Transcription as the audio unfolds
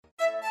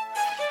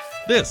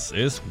This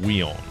is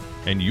WION,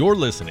 and you're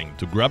listening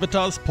to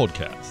Gravitas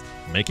podcast,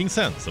 making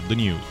sense of the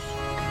news.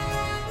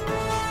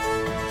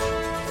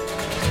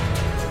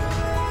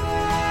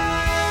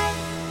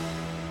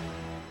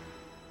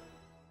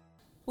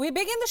 We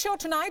begin the show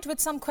tonight with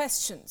some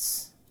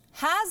questions.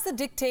 Has the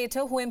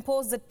dictator who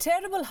imposed the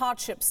terrible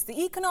hardships,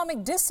 the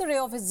economic disarray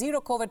of his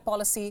zero-COVID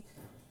policy,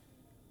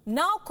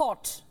 now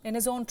caught in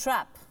his own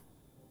trap?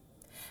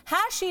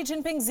 Has Xi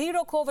Jinping's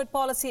zero-COVID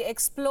policy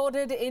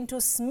exploded into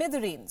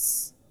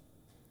smithereens?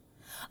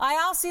 I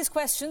ask these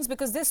questions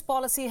because this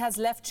policy has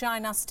left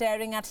China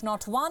staring at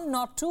not one,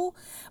 not two,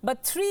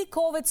 but three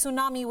COVID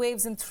tsunami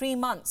waves in 3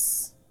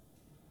 months.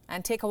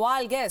 And take a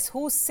wild guess,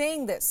 who's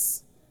saying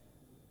this?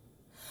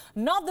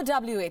 Not the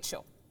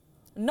WHO,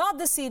 not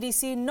the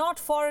CDC, not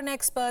foreign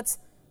experts,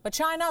 but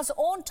China's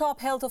own top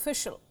health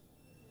official.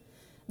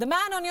 The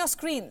man on your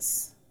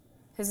screens,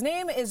 his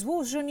name is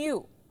Wu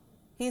Zhenyu.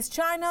 He's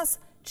China's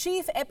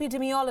chief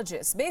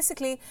epidemiologist,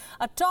 basically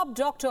a top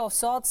doctor of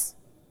sorts,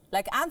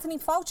 like Anthony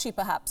Fauci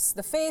perhaps,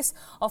 the face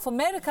of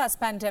America's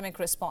pandemic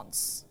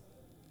response.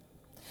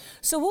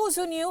 So Wu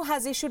Zhenyu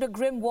has issued a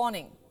grim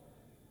warning.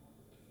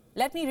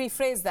 Let me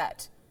rephrase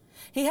that.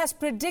 He has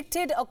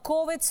predicted a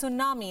COVID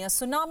tsunami, a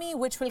tsunami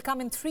which will come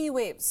in 3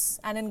 waves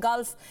and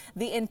engulf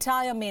the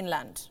entire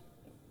mainland.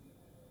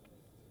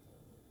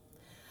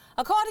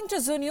 According to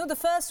Zhenyu, the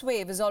first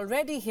wave is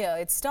already here.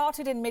 It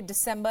started in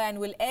mid-December and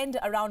will end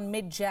around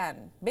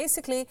mid-Jan.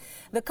 Basically,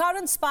 the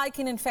current spike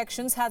in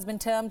infections has been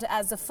termed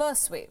as the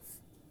first wave.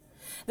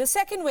 The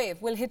second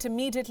wave will hit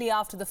immediately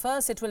after the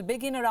first. It will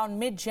begin around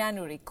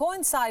mid-January,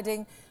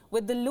 coinciding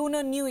with the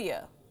Lunar New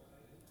Year.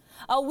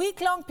 A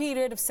week-long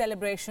period of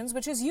celebrations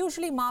which is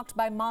usually marked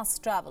by mass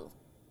travel.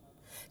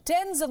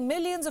 Tens of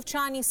millions of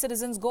Chinese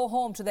citizens go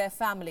home to their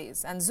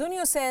families, and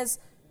Zhenyu says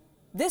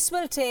this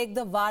will take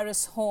the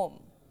virus home.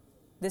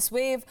 This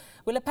wave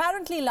will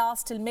apparently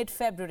last till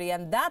mid-February,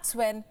 and that's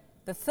when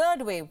the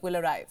third wave will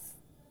arrive.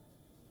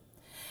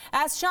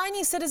 As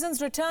Chinese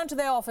citizens return to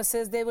their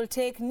offices, they will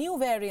take new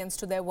variants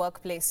to their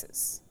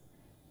workplaces,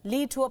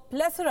 lead to a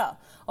plethora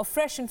of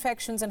fresh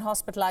infections and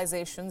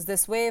hospitalizations.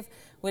 This wave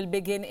will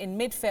begin in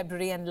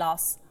mid-February and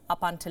last up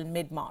until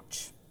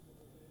mid-March.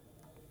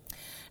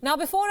 Now,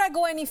 before I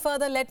go any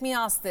further, let me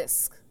ask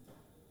this.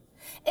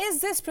 Is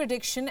this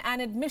prediction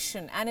an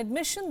admission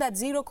that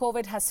zero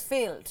COVID has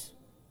failed?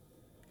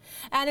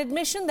 An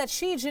admission that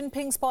Xi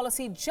Jinping's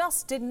policy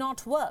just did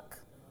not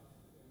work?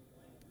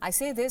 I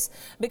say this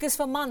because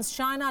for months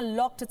China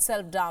locked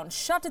itself down,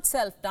 shut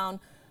itself down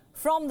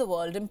from the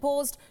world,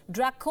 imposed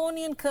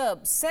draconian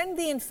curbs, sent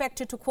the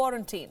infected to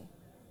quarantine,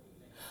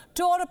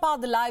 tore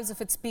apart the lives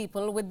of its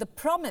people with the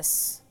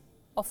promise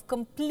of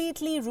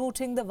completely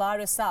rooting the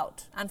virus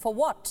out. And for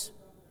what?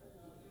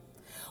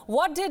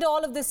 What did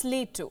all of this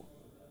lead to?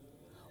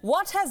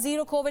 What has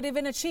zero COVID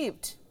even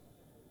achieved?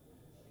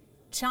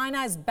 China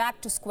is back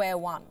to square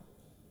one.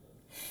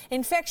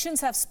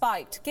 Infections have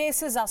spiked,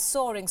 cases are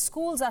soaring,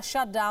 schools are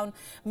shut down,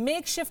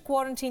 makeshift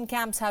quarantine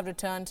camps have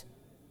returned,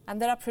 and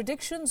there are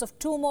predictions of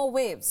 2 more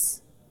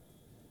waves.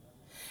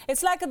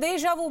 It's like a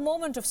deja vu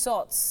moment of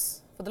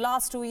sorts. For the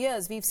last 2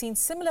 years, we've seen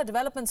similar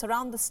developments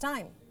around this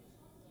time.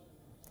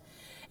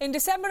 In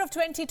December of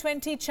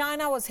 2020,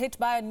 China was hit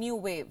by a new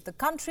wave. The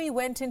country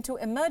went into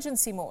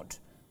emergency mode,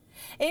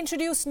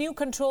 introduced new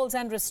controls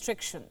and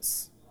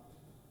restrictions.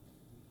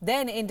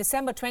 Then in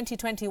December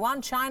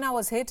 2021, China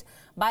was hit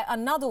by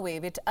another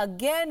wave. It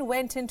again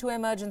went into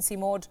emergency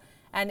mode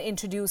and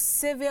introduced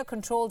severe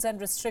controls and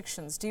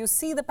restrictions. Do you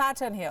see the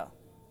pattern here?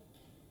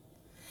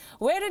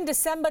 We're in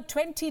December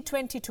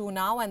 2022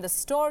 now, and the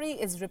story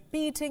is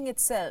repeating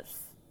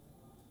itself.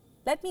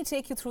 Let me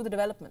take you through the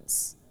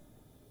developments.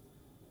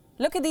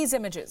 Look at these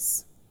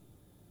images.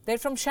 They're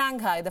from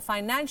Shanghai, the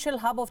financial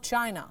hub of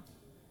China.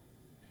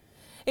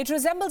 It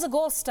resembles a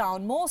ghost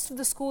town. Most of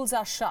the schools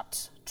are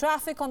shut.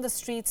 Traffic on the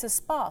streets is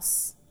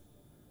sparse.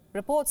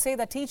 Reports say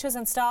that teachers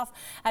and staff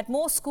at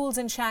most schools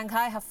in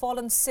Shanghai have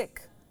fallen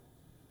sick.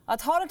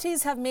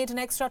 Authorities have made an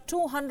extra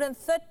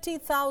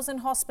 230,000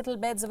 hospital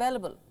beds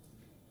available.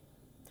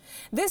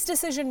 This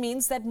decision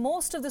means that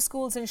most of the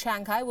schools in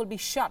Shanghai will be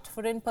shut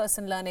for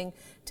in-person learning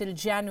till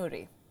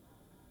January.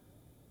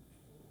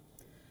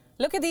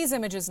 Look at these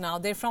images now.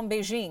 They're from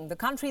Beijing, the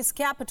country's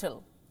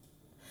capital.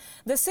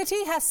 The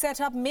city has set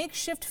up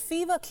makeshift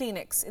fever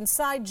clinics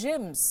inside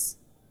gyms.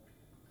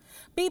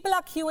 People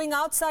are queuing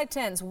outside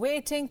tents,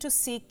 waiting to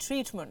seek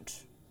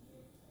treatment.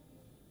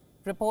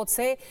 Reports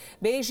say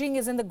Beijing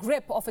is in the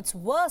grip of its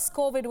worst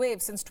COVID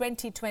wave since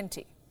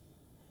 2020.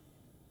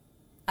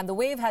 And the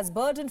wave has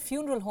burdened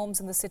funeral homes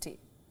in the city.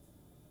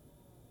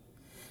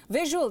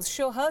 Visuals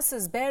show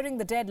hearses bearing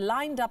the dead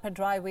lined up at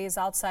driveways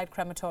outside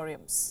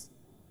crematoriums.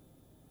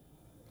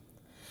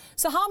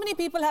 So how many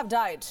people have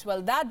died?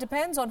 Well, that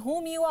depends on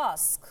whom you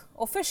ask.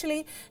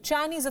 Officially,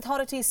 Chinese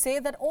authorities say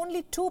that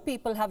only 2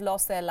 people have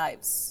lost their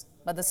lives.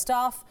 But the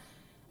staff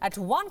at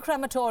one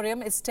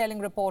crematorium is telling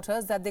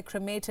reporters that they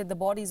cremated the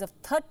bodies of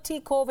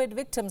 30 COVID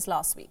victims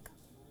last week.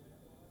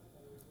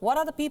 What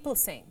are the people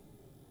saying?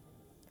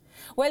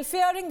 Well,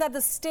 fearing that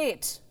the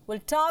state will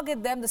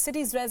target them, the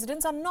city's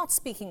residents are not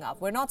speaking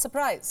up. We're not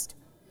surprised.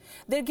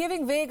 They're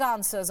giving vague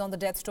answers on the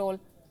death toll,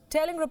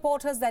 telling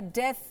reporters that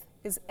death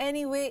is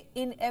anyway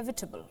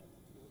inevitable.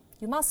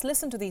 You must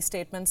listen to these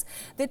statements.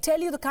 They tell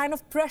you the kind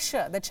of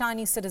pressure that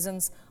Chinese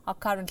citizens are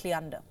currently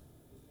under.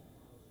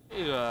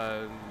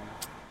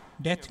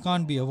 Death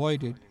can't be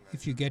avoided.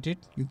 If you get it,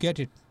 you get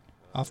it.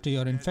 After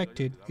you're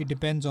infected, it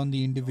depends on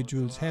the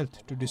individual's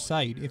health to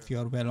decide if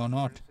you're well or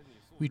not.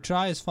 We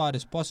try as far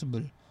as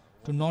possible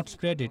to not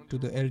spread it to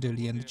the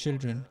elderly and the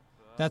children.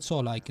 That's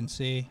all I can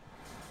say.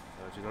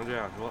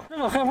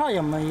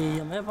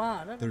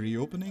 The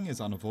reopening is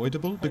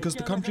unavoidable because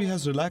the country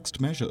has relaxed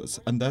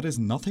measures, and there is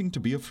nothing to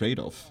be afraid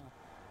of.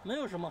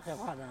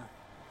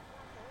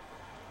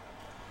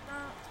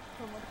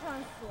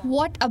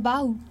 What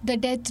about the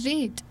death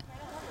rate?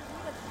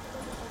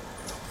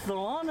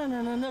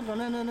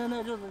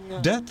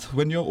 Death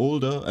when you're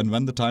older and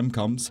when the time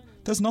comes,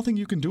 there's nothing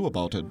you can do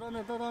about it.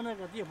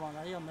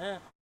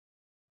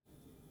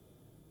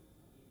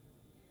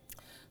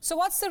 So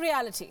what's the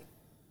reality?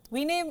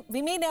 We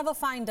may never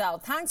find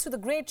out, thanks to the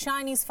great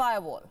Chinese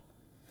firewall.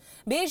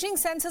 Beijing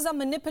censors are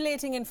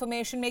manipulating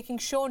information, making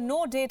sure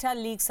no data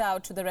leaks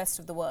out to the rest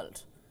of the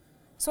world.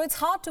 So it's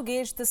hard to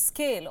gauge the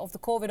scale of the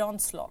COVID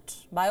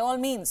onslaught. By all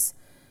means,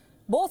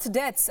 both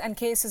deaths and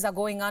cases are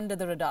going under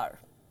the radar.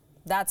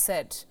 That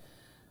said,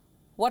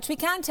 what we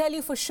can tell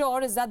you for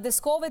sure is that this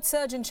COVID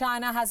surge in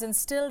China has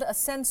instilled a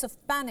sense of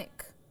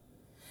panic.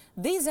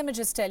 These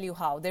images tell you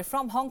how. They're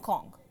from Hong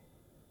Kong.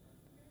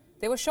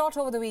 They were shot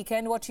over the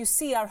weekend. What you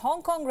see are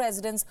Hong Kong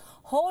residents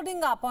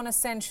holding up on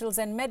essentials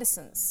and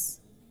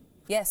medicines.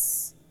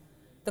 Yes,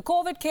 the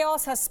COVID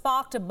chaos has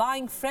sparked a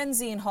buying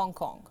frenzy in Hong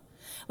Kong,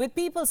 with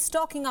people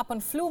stocking up on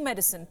flu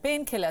medicine,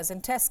 painkillers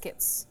and test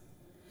kits.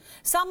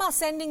 Some are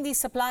sending these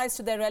supplies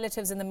to their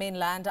relatives in the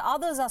mainland.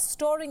 Others are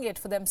storing it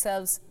for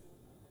themselves,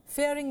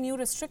 fearing new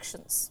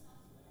restrictions.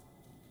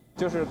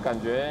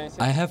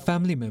 I have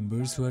family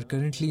members who are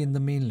currently in the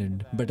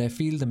mainland, but I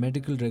feel the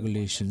medical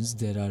regulations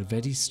there are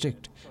very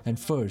strict, and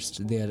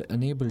first, they are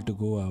unable to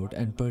go out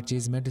and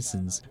purchase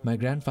medicines. My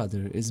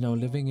grandfather is now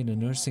living in a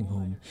nursing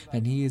home,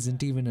 and he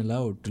isn't even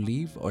allowed to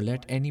leave or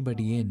let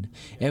anybody in.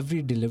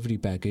 Every delivery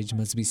package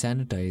must be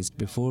sanitized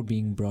before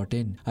being brought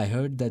in. I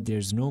heard that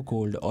there's no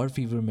cold or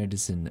fever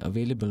medicine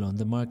available on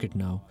the market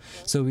now,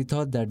 so we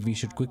thought that we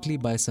should quickly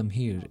buy some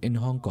here in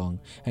Hong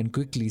Kong and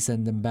quickly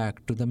send them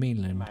back to the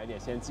mainland.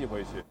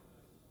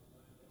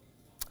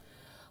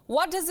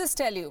 What does this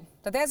tell you?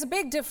 That there's a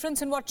big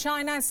difference in what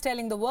China is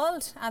telling the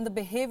world and the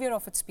behavior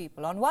of its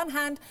people. On one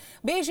hand,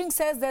 Beijing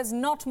says there's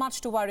not much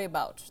to worry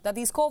about, that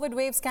these COVID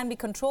waves can be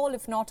controlled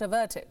if not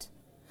averted.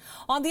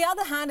 On the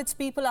other hand, its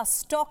people are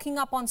stocking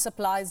up on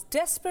supplies,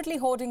 desperately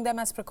hoarding them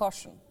as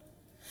precaution.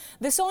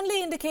 This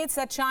only indicates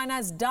that China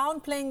is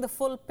downplaying the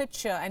full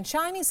picture, and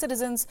Chinese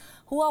citizens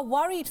who are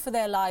worried for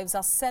their lives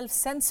are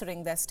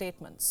self-censoring their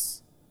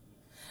statements.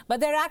 But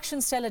their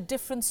actions tell a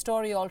different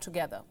story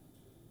altogether.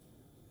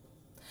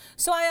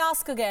 So I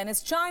ask again,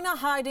 is China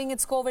hiding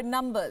its COVID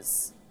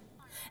numbers?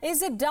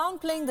 Is it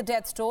downplaying the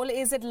death toll?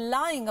 Is it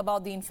lying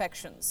about the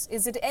infections?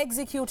 Is it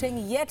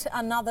executing yet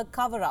another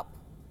cover-up?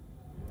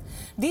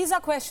 These are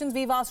questions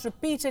we've asked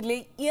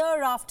repeatedly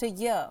year after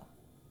year.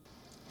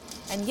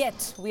 And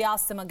yet we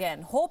ask them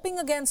again, hoping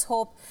against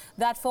hope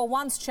that for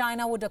once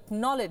China would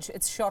acknowledge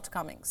its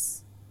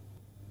shortcomings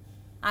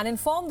and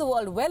inform the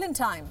world well in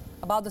time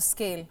about the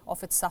scale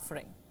of its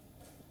suffering.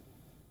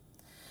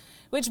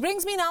 Which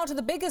brings me now to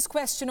the biggest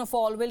question of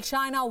all. Will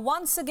China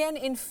once again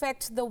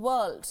infect the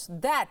world?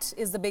 That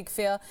is the big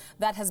fear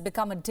that has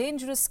become a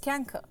dangerous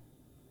canker.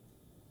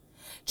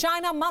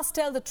 China must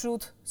tell the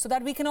truth so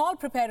that we can all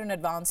prepare in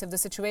advance if the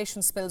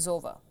situation spills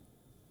over.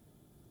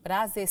 But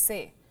as they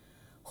say,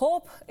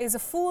 hope is a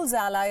fool's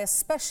ally,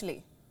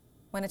 especially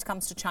when it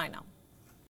comes to China.